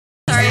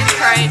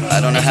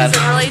I don't know how to.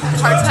 It's a really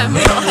hard time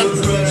with life.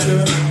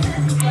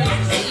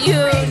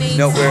 You need.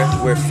 No,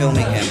 we're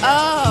filming him.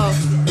 Oh,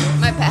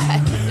 my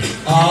bad.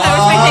 I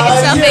was thinking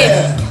it's something.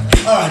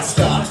 Yeah. All right,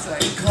 stop.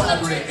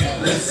 Collaborate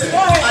and listen.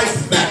 Ice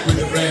is back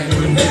with a brand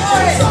new invention.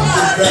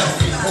 Something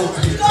gravity holds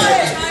me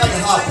tight. Like a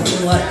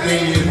harpoon, like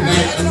day and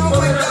night.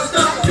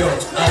 Yo,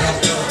 I don't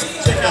know.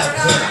 Check out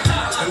the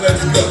and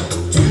let's go.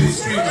 To the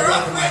street, I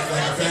rock a mic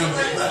like a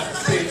family. Left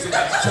the stage,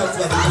 jumps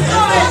like a man.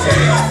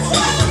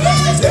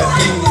 That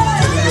beat,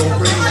 till it don't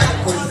bring like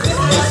a point to the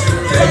motion.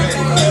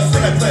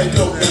 When I play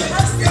dope,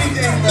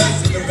 anything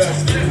that's the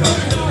best.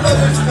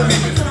 Others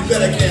believe it, you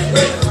better can't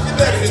wait. You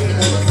better hit the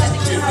moment, cause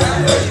you get that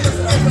way.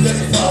 Let's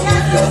follow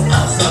yo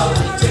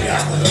outside. Check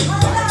out the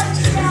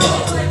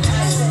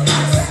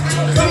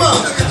come on.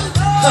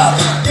 Ha,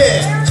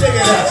 yeah, check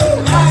it out.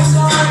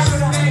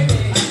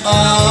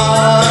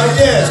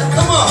 Yeah,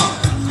 come on.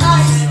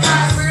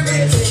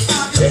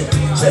 Check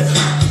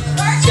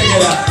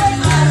it out.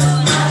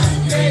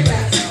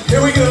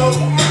 Here we go.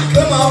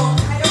 Come on.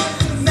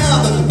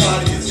 Now that the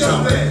party is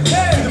jumping,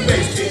 the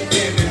bass kick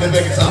in and the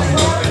mega top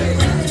pumping.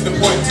 To the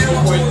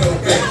point, no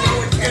back.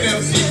 And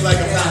MC's like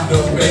a pound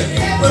of bacon.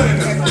 Running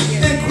them,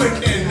 then quick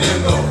and then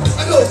low.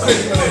 I go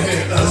quick when they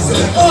hit us.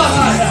 Oh,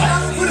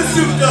 hi. With a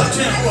souped up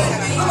tempo.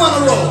 I'm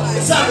on a roll.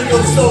 It's time to go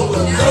solo.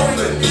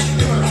 Rolling.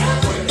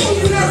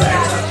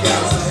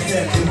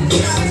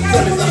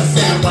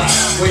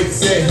 Wait,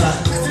 say hi.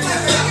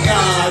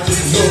 Nah, I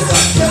just go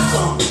by that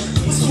song.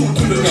 Let's move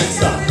to the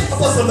next stop. I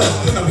bust a left,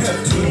 then I'm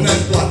headed to the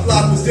next block.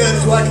 Block was dead,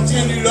 so I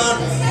continued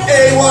on.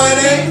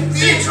 A1A,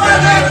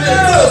 Detroit Avenue.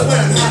 Girls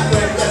wearing hot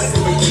wear vests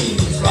and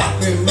bikinis.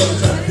 Rockin' love,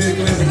 trying to pick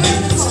and the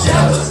kids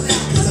jealous.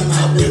 Cause I'm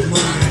out with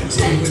mine.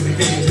 Jay with the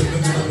game, just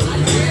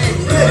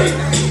ready.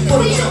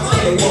 Put a jump on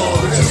the wall,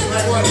 it's just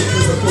like one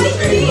because I put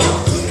a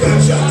bomb.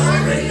 Gunshots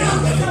right now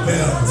like a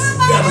bell.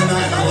 Grab a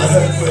knife, all I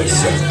heard was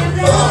shit.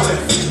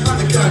 On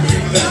the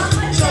concrete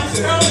left, jumped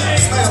in,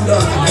 slammed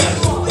on the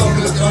gas,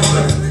 bumping the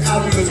bumper,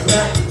 out of his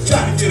back,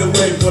 trying to get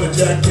away for the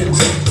jacket.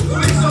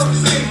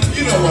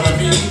 You know what I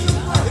mean?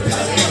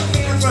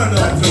 Run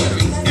on to it.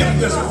 If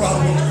there's a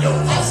problem, yo,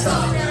 I'll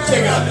stop.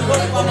 Check out the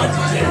one on my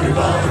DJ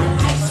revolver.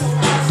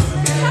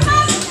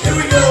 Here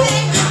we go.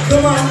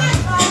 Come on.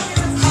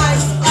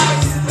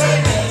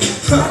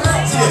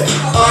 Yeah.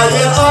 Oh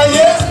yeah, oh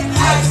yeah.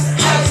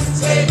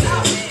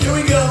 Here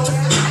we go.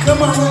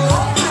 Come on.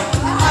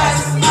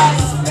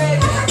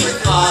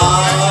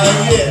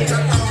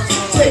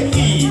 Take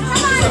heed,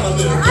 cause I'm a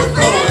little bit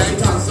cold. Every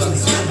time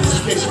something's serious,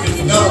 in case you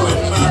didn't know it,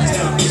 my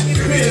town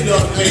created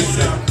up the bass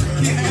sound.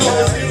 Keep it cold,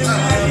 it's in the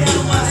man,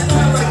 here's my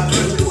style, like a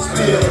chemical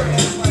spill.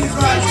 He's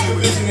right to the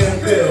vision and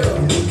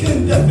bill.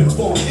 Indefinite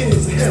form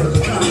is a hell of a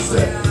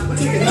concept. But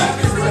take it out,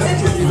 cause the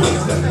rest till you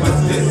understand what's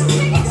this.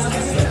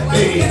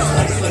 Hey,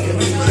 it's like a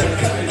new check,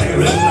 like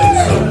a red light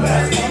so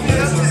fast.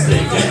 There's no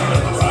stay down,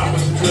 I'm a rock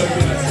with the drug,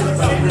 and I sit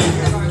about the ring.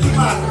 Keep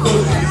my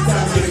clothes, these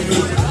times getting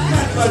moved.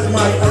 Not quite the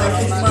mic, when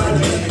I kiss my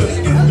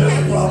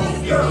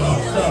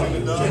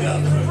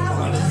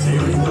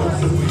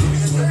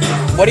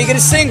What are you gonna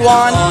sing,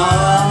 Juan?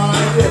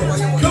 Yeah.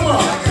 Come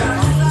on.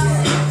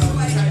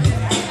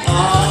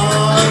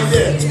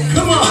 Yeah.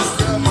 Come on.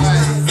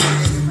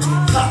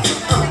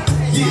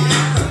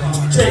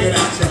 Yeah. Check it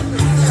out.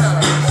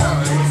 Yeah.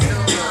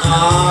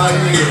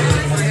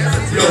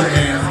 Yo,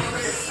 man.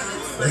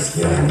 Let's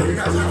get out of here.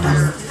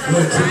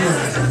 What you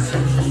want?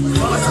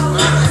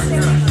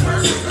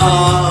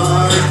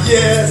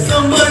 Yeah.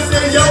 Somebody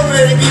say, yo,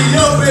 baby,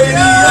 yo, baby, yo.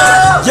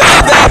 Yo,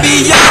 baby,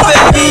 yo,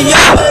 baby,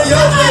 yo.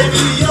 Yo,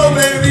 baby, yo,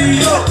 baby,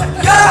 yo.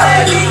 Yo,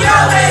 baby, yo,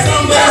 baby,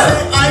 yo.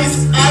 Ice,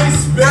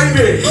 ice,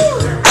 baby.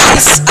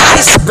 Ice,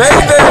 ice,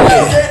 baby.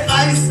 Say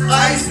ice,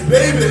 ice,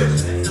 baby.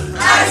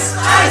 Ice,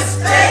 ice,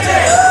 baby.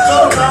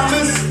 Go,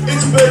 Thomas,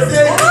 it's your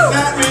birthday.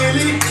 Not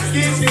really,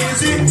 it's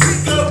easy.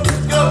 Go,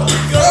 go,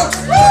 go.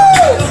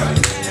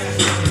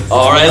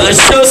 All right, let's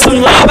show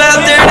some love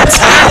out there to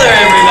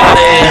Tyler.